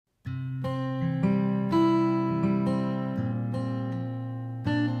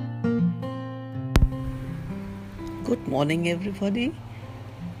morning, everybody.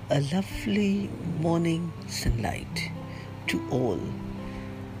 A lovely morning sunlight to all.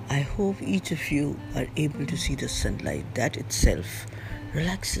 I hope each of you are able to see the sunlight. That itself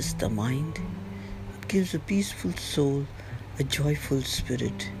relaxes the mind. It gives a peaceful soul, a joyful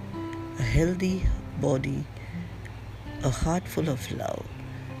spirit, a healthy body, a heart full of love.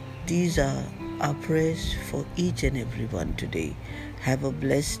 These are our prayers for each and every one today. Have a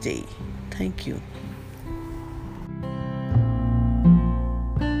blessed day. Thank you.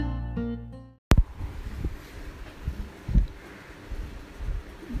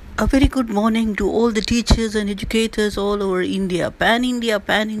 A very good morning to all the teachers and educators all over India. Pan India,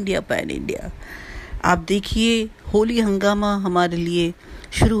 Pan India, Pan India. आप देखिए, होली हंगामा हमारे लिए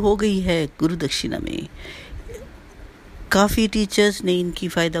शुरू हो गई है गुरु दक्षिणा में. काफ़ी टीचर्स ने इनकी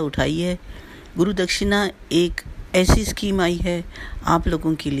फ़ायदा उठाई है. गुरु दक्षिणा एक ऐसी स्कीम आई है आप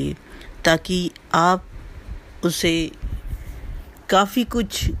लोगों के लिए ताकि आप उसे काफ़ी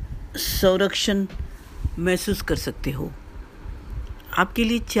कुछ संरक्षण महसूस कर सकते हो. आपके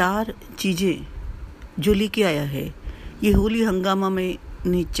लिए 4 चीज़ें जो लेके आया है ये होली हंगामा में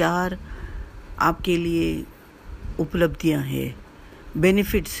ने 4 आपके लिए उपलब्धियां हैं,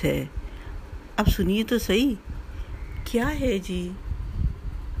 बेनिफिट्स है. अब सुनिए तो सही, क्या है जी,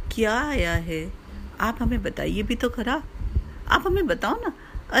 क्या आया है? आप हमें बताइए भी तो खरा. आप हमें बताओ ना.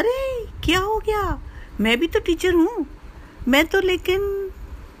 अरे क्या हो गया? मैं भी तो टीचर हूँ. मैं तो लेकिन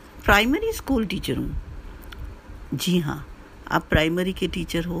प्राइमरी स्कूल टीचर हूँ. जी हाँ, आप प्राइमरी के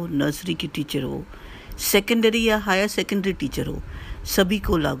टीचर हो, नर्सरी के टीचर हो, सेकेंडरी या हायर सेकेंडरी टीचर हो, सभी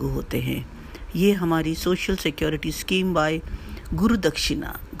को लागू होते हैं. ये हमारी सोशल सिक्योरिटी स्कीम बाय गुरु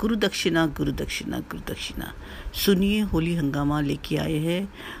दक्षिणा. गुरु दक्षिणा, गुरु दक्षिणा, गुरु दक्षिणा. सुनिए, होली हंगामा लेके आए हैं.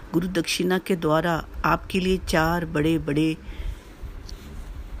 गुरु दक्षिणा के द्वारा आपके लिए 4 बड़े बड़े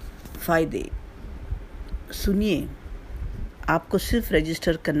फ़ायदे. सुनिए, आपको सिर्फ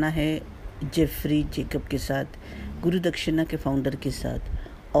रजिस्टर करना है जेफरी जेकब के साथ, गुरु दक्षिणा के फाउंडर के साथ,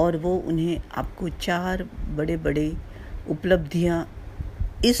 और वो उन्हें आपको 4 बड़े बड़े उपलब्धियां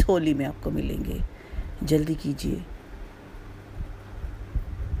इस होली में आपको मिलेंगे. जल्दी कीजिए.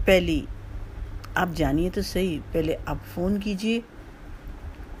 पहली, आप जानिए तो सही. पहले आप फ़ोन कीजिए.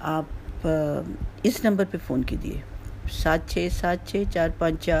 आप इस नंबर पे फ़ोन कीजिए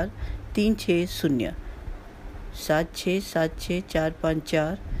 7676454360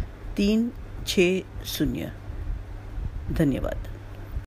 7676454360. धन्यवाद.